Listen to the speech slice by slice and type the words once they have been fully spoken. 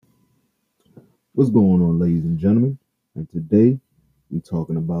What's going on, ladies and gentlemen? And today we're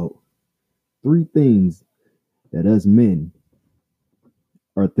talking about three things that us men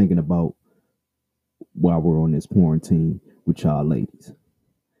are thinking about while we're on this quarantine with y'all ladies.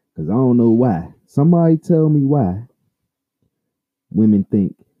 Because I don't know why. Somebody tell me why women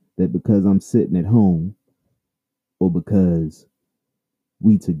think that because I'm sitting at home or because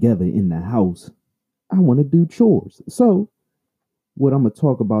we together in the house, I want to do chores. So, what I'm going to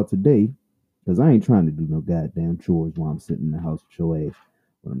talk about today, because I ain't trying to do no goddamn chores while I'm sitting in the house with your ass.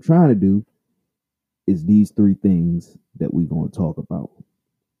 What I'm trying to do is these three things that we're going to talk about.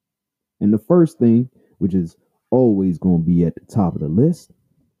 And the first thing, which is always going to be at the top of the list,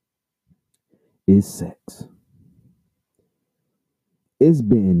 is sex. It's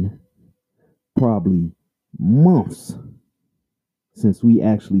been probably months since we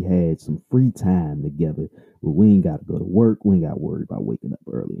actually had some free time together where we ain't got to go to work. We ain't got to worry about waking up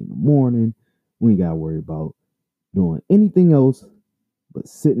early in the morning. We ain't got to worry about doing anything else but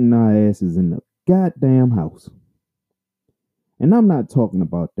sitting our asses in the goddamn house. And I'm not talking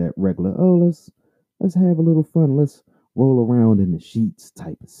about that regular, oh, let's have a little fun. Let's roll around in the sheets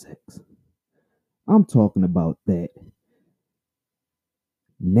type of sex. I'm talking about that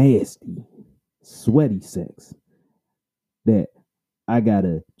nasty, sweaty sex. That I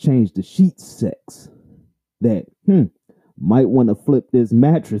gotta change the sheets sex. That might want to flip this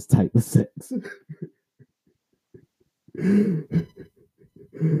mattress type of sex. Because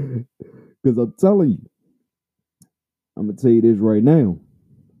I'm telling you, I'm gonna tell you this right now.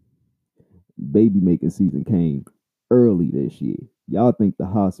 Baby making season came early this year. Y'all think the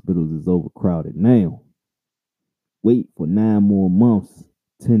hospitals is overcrowded now. Wait for 9 more months,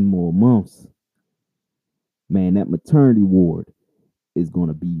 10 more months. Man, that maternity ward is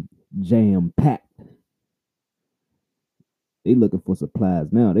gonna be jam packed. They looking for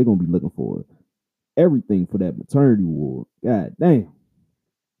supplies now. They're gonna be looking for everything for that maternity ward. God damn.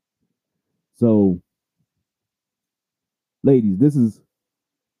 So, ladies, this is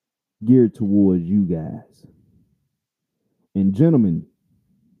geared towards you guys. And gentlemen,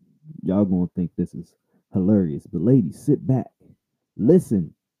 y'all gonna think this is hilarious. But ladies, sit back,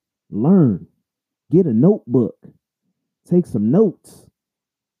 listen, learn, get a notebook, take some notes.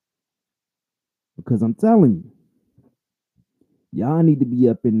 Because I'm telling you, y'all need to be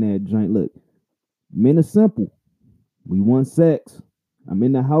up in that joint. Look, men are simple. We want sex. I'm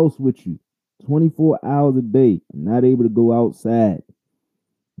in the house with you 24 hours a day. I'm not able to go outside,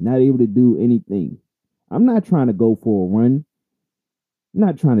 not able to do anything. I'm not trying to go for a run. I'm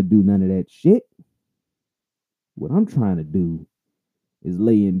not trying to do none of that shit. What I'm trying to do is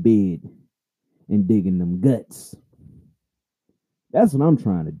lay in bed and dig in them guts. That's what I'm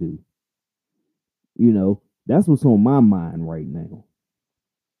trying to do. That's what's on my mind right now.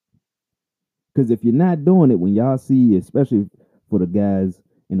 Because if you're not doing it, when y'all see, especially for the guys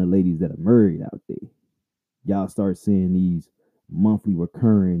and the ladies that are married out there, y'all start seeing these monthly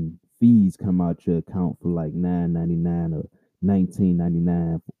recurring fees come out your account for like $9.99 or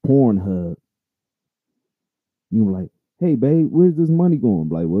 $19.99 for Pornhub. You're like, hey babe, where's this money going? I'm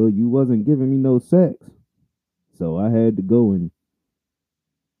like, well, you wasn't giving me no sex. So I had to go and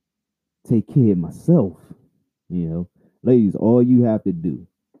take care of myself. You know, ladies, all you have to do,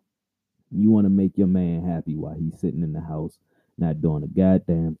 you want to make your man happy while he's sitting in the house, not doing a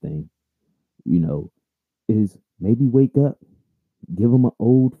goddamn thing, you know, is maybe wake up, give him an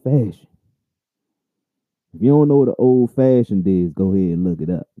old fashioned. If you don't know what an old fashioned is, go ahead and look it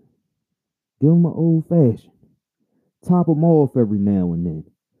up. Give him an old fashioned. Top him off every now and then.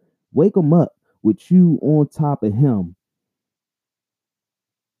 Wake him up with you on top of him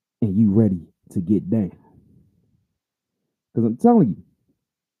and you ready to get down. Because I'm telling you,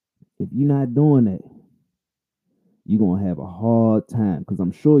 if you're not doing that, you're going to have a hard time. Because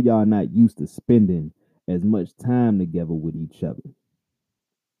I'm sure y'all not used to spending as much time together with each other.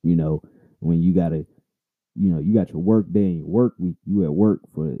 You know, when you got to, you got your work day and your work week, you at work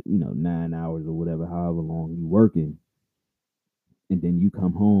for, 9 hours or whatever, however long you working. And then you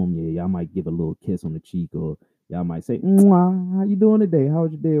come home, yeah, y'all might give a little kiss on the cheek or y'all might say, mwah, how you doing today? How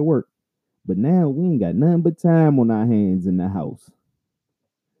was your day at work? But now we ain't got nothing but time on our hands in the house.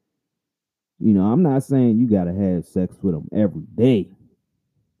 I'm not saying you got to have sex with them every day.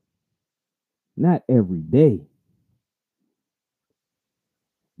 Not every day.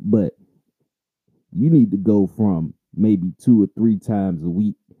 But you need to go from maybe 2 or 3 times a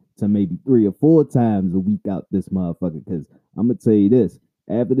week to maybe 3 or 4 times a week out this motherfucker. Because I'm going to tell you this,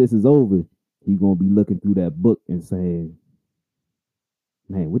 after this is over, he's going to be looking through that book and saying,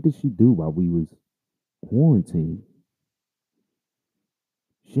 man, what did she do while we was quarantined?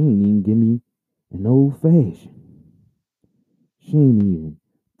 She ain't even give me and old fashioned. She ain't even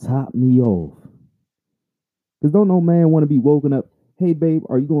top me off. Cause don't no man want to be woken up. Hey babe,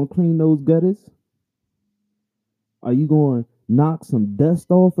 are you gonna clean those gutters? Are you gonna knock some dust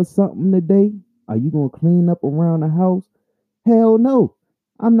off or something today? Are you gonna clean up around the house? Hell no.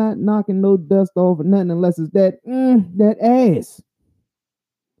 I'm not knocking no dust off or nothing unless it's that ass.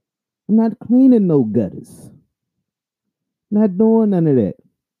 I'm not cleaning no gutters. Not doing none of that.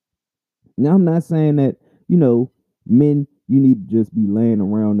 Now I'm not saying that, men, you need to just be laying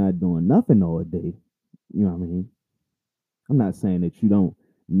around not doing nothing all day. You know what I mean? I'm not saying that you don't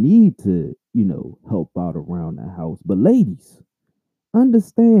need to, help out around the house. But ladies,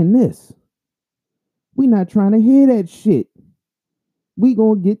 understand this. We not trying to hear that shit. We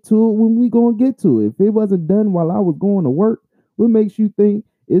gonna get to it when we gonna get to it. If it wasn't done while I was going to work, what makes you think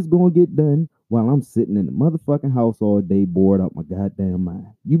it's gonna get done while I'm sitting in the motherfucking house all day bored out my goddamn mind?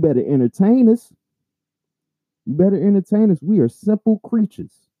 You better entertain us. You better entertain us. We are simple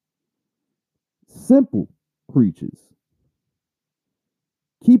creatures. Simple creatures.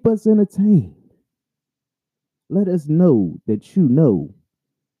 Keep us entertained. Let us know that you know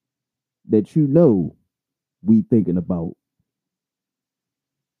we thinking about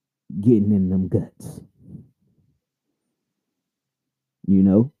getting in them guts. You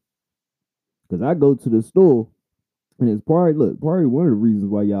know? Because I go to the store and it's probably one of the reasons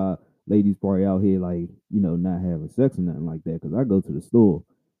why y'all ladies probably out here like, not having sex or nothing like that. Because I go to the store,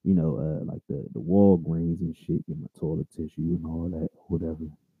 like the Walgreens and shit, get my toilet tissue and all that, whatever.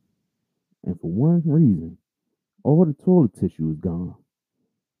 And for one reason, all the toilet tissue is gone.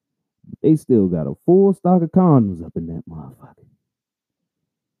 They still got a full stock of condoms up in that motherfucker.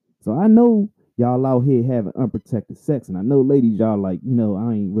 So I know y'all out here having unprotected sex, and I know ladies, y'all like,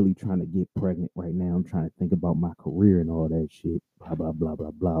 I ain't really trying to get pregnant right now. I'm trying to think about my career and all that shit, blah blah blah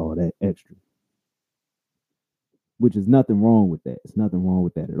blah blah, all that extra. Which is nothing wrong with that. It's nothing wrong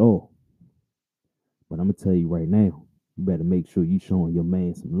with that at all. But I'm gonna tell you right now, you better make sure you showing your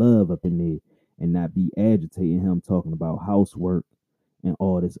man some love up in there and not be agitating him talking about housework and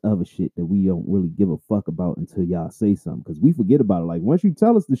all this other shit that we don't really give a fuck about until y'all say something. Because we forget about it. Like once you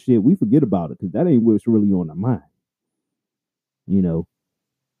tell us the shit, we forget about it because that ain't what's really on our mind. You know.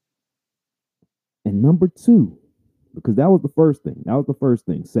 And number two, because that was the first thing. That was the first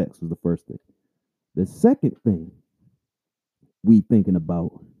thing. Sex was the first thing. The second thing we thinking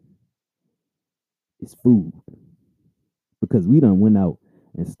about is food. Because we done went out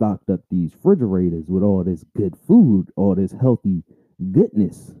and stocked up these refrigerators with all this good food, all this healthy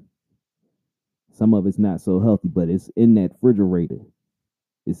goodness. Some of it's not so healthy, but it's in that refrigerator.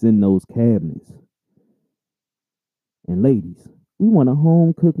 It's in those cabinets. And ladies, we want a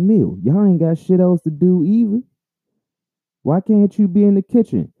home cooked meal. Y'all ain't got shit else to do either. Why can't you be in the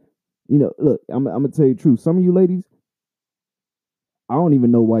kitchen? Look, I'm gonna tell you the truth. Some of you ladies, I don't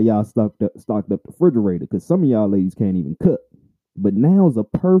even know why y'all stocked up the refrigerator because some of y'all ladies can't even cook. But now's a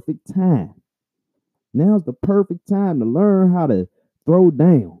perfect time. Now's the perfect time to learn how to throw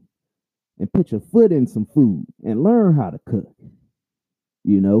down and put your foot in some food and learn how to cook.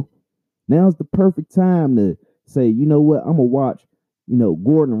 Now's the perfect time to say, you know what, I'm gonna watch,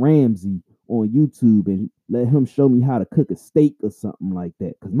 Gordon Ramsay on YouTube and let him show me how to cook a steak or something like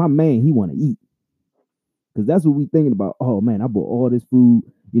that. Cause my man, he want to eat. Cause that's what we thinking about. Oh man, I bought all this food.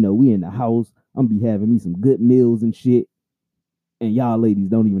 We in the house. I'm be having me some good meals and shit. And y'all ladies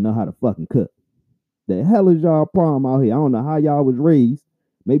don't even know how to fucking cook. The hell is y'all problem out here? I don't know how y'all was raised.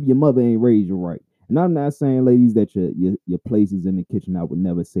 Maybe your mother ain't raised you right. And I'm not saying, ladies, that your place is in the kitchen. I would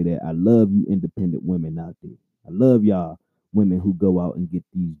never say that. I love you independent women out there. I love y'all women who go out and get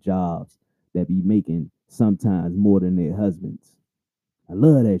these jobs that be making sometimes more than their husbands. I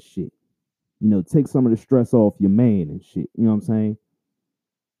love that shit. Take some of the stress off your man and shit. You know what I'm saying?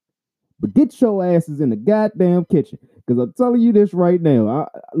 But get your asses in the goddamn kitchen. Because I'm telling you this right now.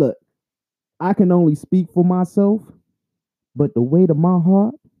 Look, I can only speak for myself, but the weight of my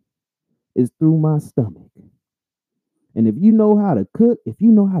heart is through my stomach. And if you know how to cook, if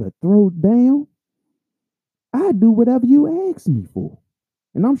you know how to throw down, I do whatever you ask me for.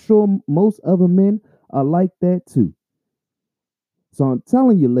 And I'm sure most other men are like that too. So I'm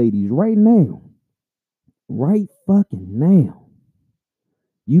telling you, ladies, right now, right fucking now,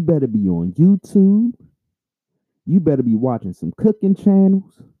 you better be on YouTube. You better be watching some cooking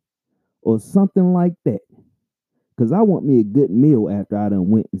channels or something like that. Because I want me a good meal after I done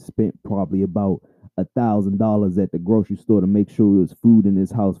went and spent probably about $1,000 at the grocery store to make sure there was food in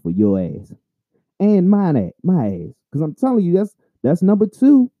this house for your ass. And my ass. Because I'm telling you, that's number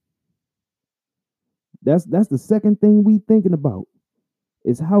two. That's the second thing we thinking about.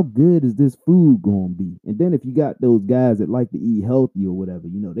 It's how good is this food gonna be? And then if you got those guys that like to eat healthy or whatever,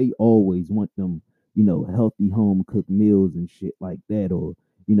 they always want them, healthy home cooked meals and shit like that. Or,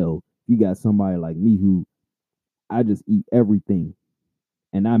 you got somebody like me who I just eat everything.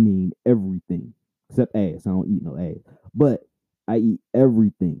 And I mean everything. Except ass. I don't eat no ass. But I eat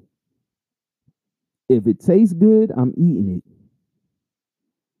everything. If it tastes good, I'm eating it.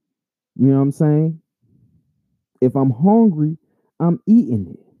 You know what I'm saying? If I'm hungry, I'm eating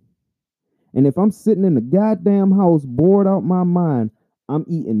it. And if I'm sitting in the goddamn house bored out my mind, I'm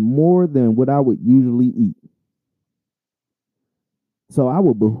eating more than what I would usually eat. So I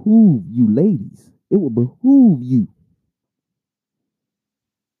will behoove you ladies. It will behoove you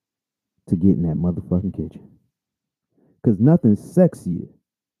to get in that motherfucking kitchen. Because nothing's sexier.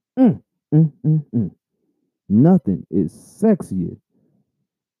 Mm, mm, mm, mm. Nothing is sexier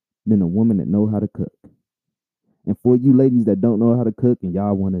than a woman that know how to cook. And for you ladies that don't know how to cook and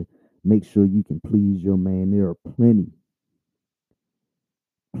y'all want to make sure you can please your man, there are plenty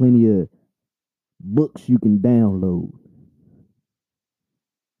of books you can download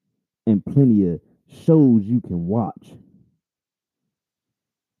and plenty of shows you can watch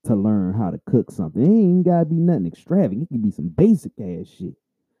to learn how to cook something. It ain't gotta be nothing extravagant. It can be some basic ass shit.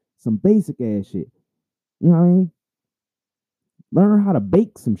 Some basic ass shit. You know what I mean? Learn how to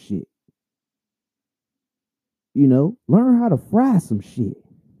bake some shit. Learn how to fry some shit.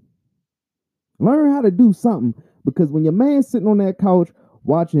 Learn how to do something. Because when your man's sitting on that couch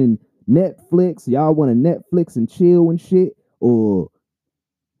watching Netflix, y'all want to Netflix and chill and shit, or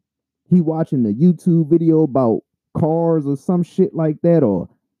he watching a YouTube video about cars or some shit like that, or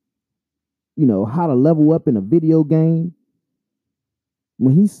how to level up in a video game.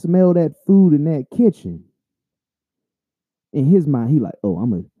 When he smell that food in that kitchen, in his mind, he like, oh,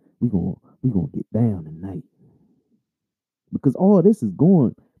 we gonna get down tonight. Because all this is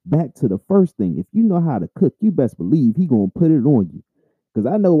going back to the first thing. If you know how to cook, you best believe he gonna put it on you. Because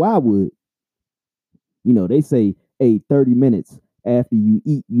I know I would. They say, hey, 30 minutes after you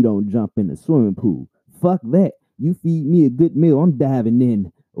eat, you don't jump in the swimming pool. Fuck that. You feed me a good meal, I'm diving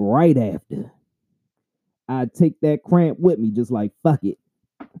in right after. I take that cramp with me, just like, fuck it.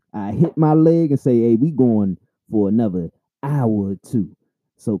 I hit my leg and say, hey, we going for another hour or two.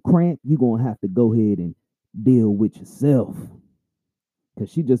 So cramp, you gonna have to go ahead and deal with yourself.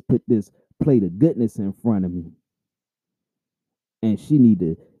 Because she just put this plate of goodness in front of me. And she need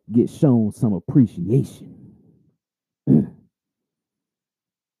to get shown some appreciation. And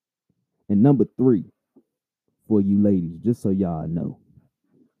number 3, for you ladies, just so y'all know.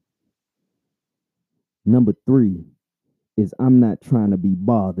 Number 3 is I'm not trying to be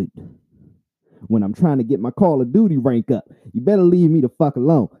bothered when I'm trying to get my Call of Duty rank up. You better leave me the fuck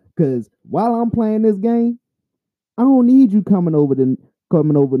alone. Because while I'm playing this game, I don't need you coming over to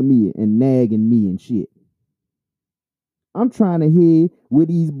me and nagging me and shit. I'm trying to hear where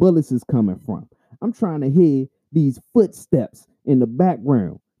these bullets is coming from. I'm trying to hear these footsteps in the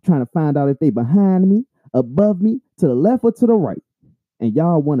background, trying to find out if they behind me, above me, to the left or to the right. And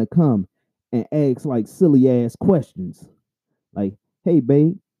y'all want to come and ask like silly ass questions. Like, hey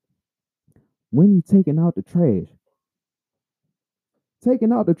babe, when you taking out the trash?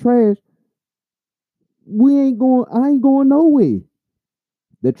 Taking out the trash? I ain't going nowhere.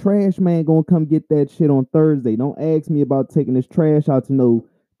 The trash man gonna come get that shit on Thursday. Don't ask me about taking this trash out to no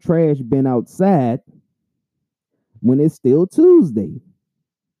trash bin outside when it's still Tuesday.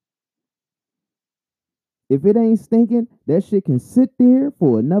 If it ain't stinking, that shit can sit there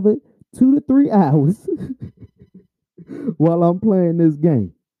for another 2 to 3 hours while I'm playing this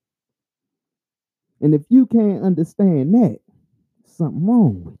game. And if you can't understand that, something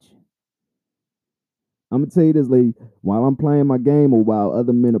wrong with you. I'm gonna tell you this, lady. While I'm playing my game or while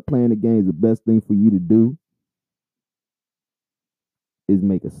other men are playing the games, the best thing for you to do is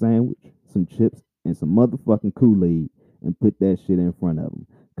make a sandwich, some chips, and some motherfucking Kool-Aid and put that shit in front of them.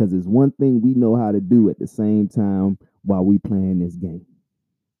 Because it's one thing we know how to do at the same time while we playing this game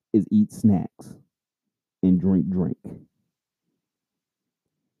is eat snacks and drink.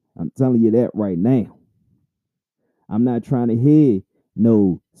 I'm telling you that right now. I'm not trying to hear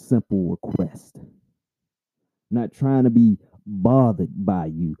no simple request. I'm not trying to be bothered by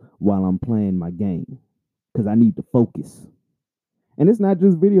you while I'm playing my game because I need to focus. And it's not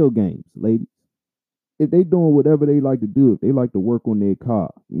just video games, ladies. If they doing whatever they like to do, if they like to work on their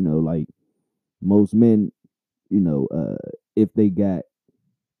car, like most men, if they got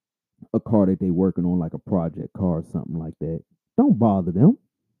a car that they working on, like a project car or something like that, don't bother them.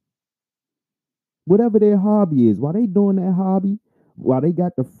 Whatever their hobby is, while they doing that hobby, while they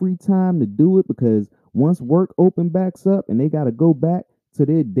got the free time to do it, because once work open backs up and they got to go back to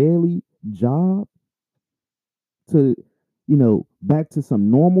their daily job, to, back to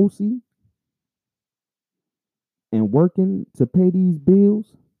some normalcy and working to pay these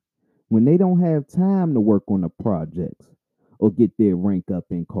bills when they don't have time to work on the projects or get their rank up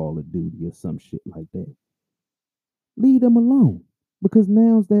in Call of Duty or some shit like that. Leave them alone, because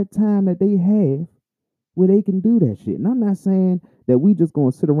now's that time that they have where they can do that shit. And I'm not saying that we just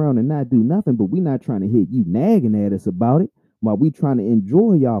gonna sit around and not do nothing, but we not trying to hit you nagging at us about it while we trying to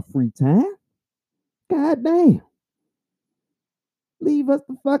enjoy y'all free time. God damn. Leave us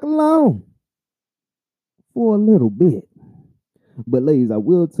the fuck alone for a little bit. But ladies, I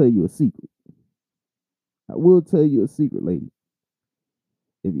will tell you a secret. I will tell you a secret, ladies.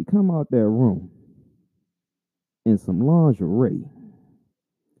 If you come out that room in some lingerie,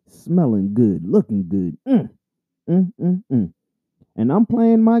 smelling good, looking good, and I'm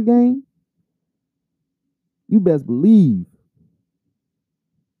playing my game, you best believe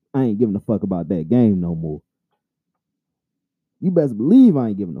I ain't giving a fuck about that game no more. You best believe I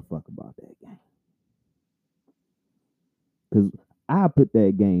ain't giving a fuck about that game. Because I put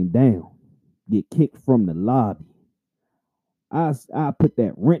that game down, get kicked from the lobby. I put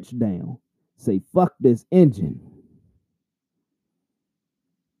that wrench down, say, fuck this engine.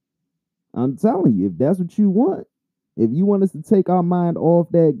 I'm telling you, if that's what you want, if you want us to take our mind off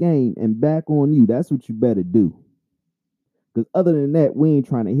that game and back on you, that's what you better do. Because other than that, we ain't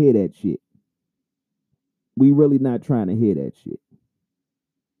trying to hear that shit. We really not trying to hear that shit.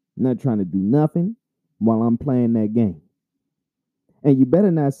 Not trying to do nothing while I'm playing that game. And you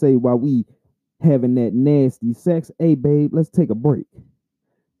better not say while we having that nasty sex, hey babe, let's take a break.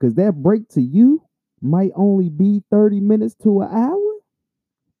 Because that break to you might only be 30 minutes to an hour.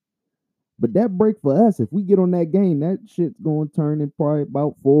 But that break for us, if we get on that game, that shit's going to turn in probably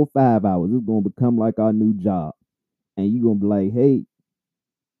about 4 or 5 hours. It's going to become like our new job. And you're going to be like, hey,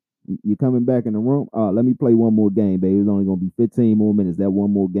 you coming back in the room? Let me play one more game, baby. It's only going to be 15 more minutes. That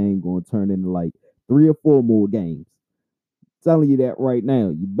one more game going to turn into like 3 or 4 more games. I'm telling you that right now.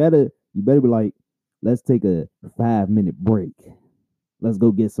 You better be like, let's take a 5-minute break. Let's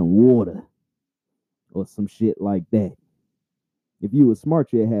go get some water or some shit like that. If you were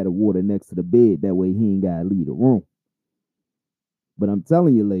smart, you had a water next to the bed. That way he ain't got to leave the room. But I'm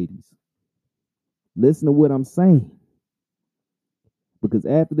telling you, ladies, listen to what I'm saying. Because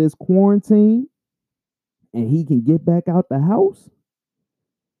after this quarantine and he can get back out the house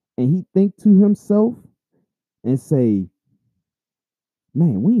and he think to himself and say,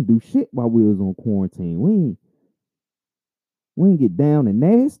 man, we ain't do shit while we was on quarantine. We ain't get down and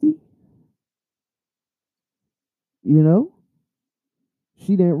nasty. You know?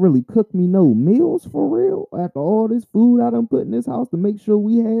 She didn't really cook me no meals for real after all this food I done put in this house to make sure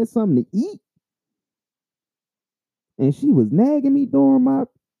we had something to eat. And she was nagging me during my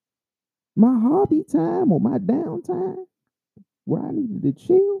hobby time or my downtime where I needed to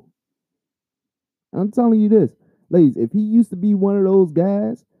chill. I'm telling you this, ladies, if he used to be one of those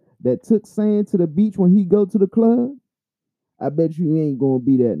guys that took sand to the beach when he go to the club, I bet you he ain't gonna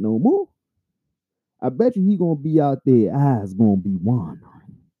be that no more. I bet you he gonna be out there, eyes gonna be wandering.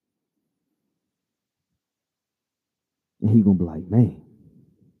 And he gonna be like, man,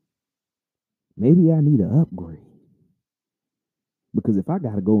 maybe I need an upgrade. Because if I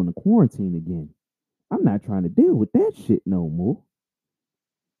gotta go into quarantine again, I'm not trying to deal with that shit no more.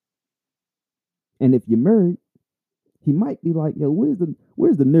 And if you're married, he might be like, yo, where's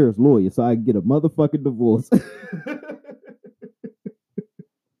the nearest lawyer so I can get a motherfucking divorce?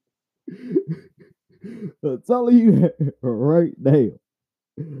 I'm telling you that right now.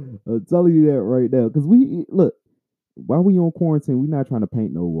 I'm telling you that right now. Because we look, while we on quarantine, we're not trying to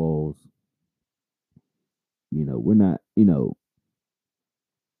paint no walls. We're not,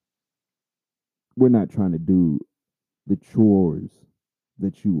 we're not trying to do the chores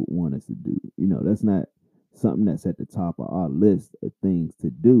that you would want us to do. That's not something that's at the top of our list of things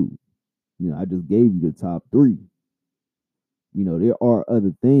to do. I just gave you the top 3. There are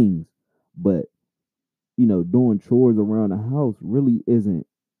other things, but doing chores around the house really isn't,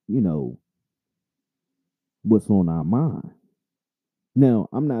 what's on our mind. Now,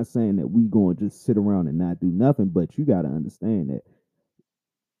 I'm not saying that we going to just sit around and not do nothing, but you got to understand that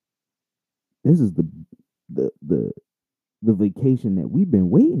this is the the the vacation that we've been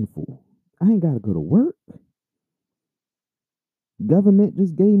waiting for. I ain't got to go to work. Government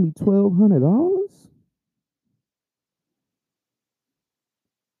just gave me $1,200.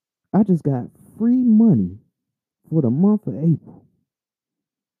 I just got free money for the month of April.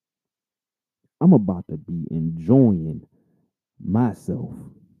 I'm about to be enjoying myself.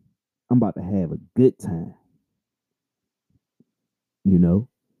 I'm about to have a good time. You know,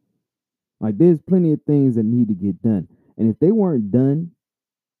 like there's plenty of things that need to get done. And if they weren't done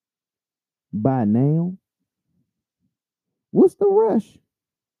by now, what's the rush?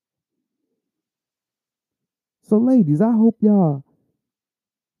 So, ladies, I hope y'all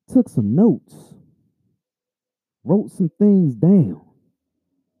took some notes, wrote some things down.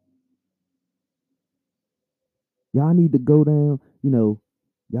 Y'all need to go down,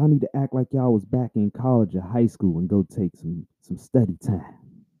 y'all need to act like y'all was back in college or high school and go take some study time.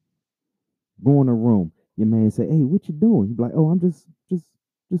 Go in a room. Your man say, "Hey, what you doing?" You be like, "Oh, I'm just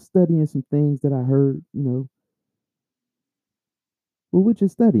studying some things that I heard." Well, what you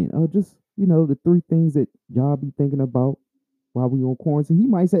studying? Oh, just the three things that y'all be thinking about while we on quarantine. He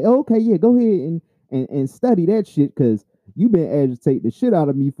might say, oh, "Okay, yeah, go ahead and study that shit because you been agitating the shit out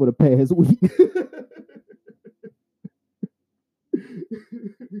of me for the past week."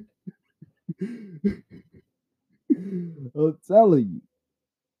 I'm telling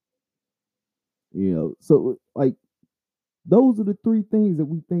you. So like those are the three things that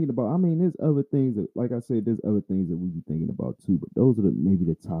we thinking about. I mean, there's other things that, like I said, there's other things that we be thinking about too, but those are maybe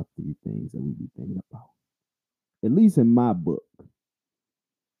the top three things that we be thinking about. At least in my book,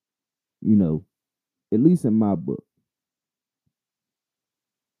 you know, at least in my book.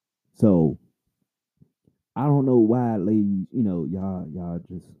 So I don't know why, ladies, y'all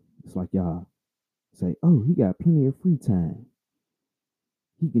just it's like y'all say, oh, he got plenty of free time.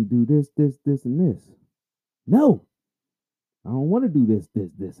 He can do this, and this. No, I don't want to do this,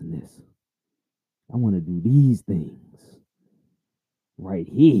 and this. I want to do these things right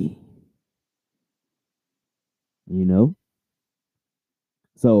here. You know?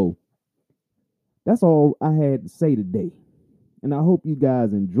 So that's all I had to say today. And I hope you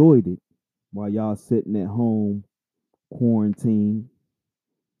guys enjoyed it while y'all sitting at home, quarantine.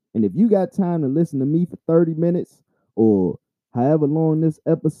 And if you got time to listen to me for 30 minutes or however long this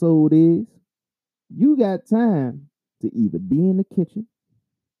episode is, you got time to either be in the kitchen,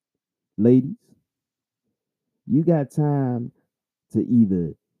 ladies, you got time to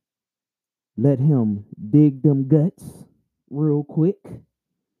either let him dig them guts real quick,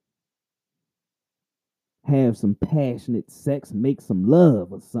 have some passionate sex, make some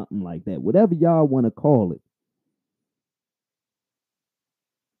love or something like that, whatever y'all want to call it.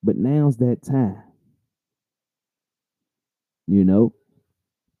 But now's that time, you know?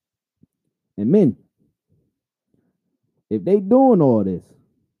 And men, if they doing all this,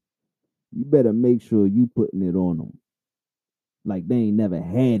 you better make sure you putting it on them like they ain't never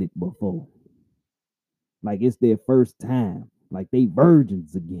had it before. Like it's their first time, like they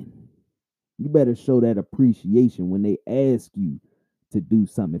virgins again. You better show that appreciation when they ask you to do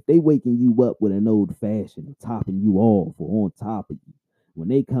something. If they waking you up with an old fashioned or topping you off or on top of you, when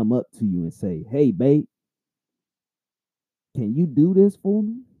they come up to you and say, "Hey, babe, can you do this for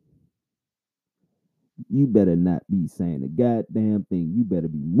me?" You better not be saying a goddamn thing. You better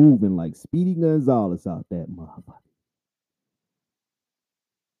be moving like Speedy Gonzalez out that motherfucker.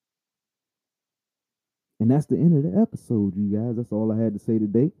 And that's the end of the episode, you guys. That's all I had to say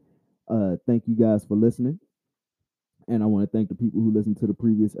today. Thank you guys for listening. And I want to thank the people who listened to the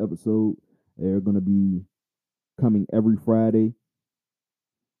previous episode. They're going to be coming every Friday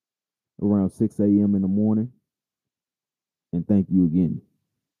around 6 a.m. in the morning. And thank you again.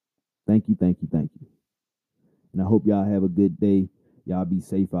 Thank you, thank you, thank you. And I hope y'all have a good day. Y'all be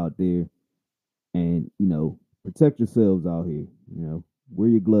safe out there. And, protect yourselves out here. Wear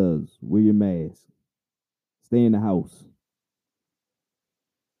your gloves, wear your mask, stay in the house.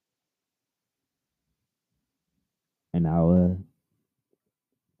 And I'll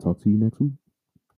talk to you next week.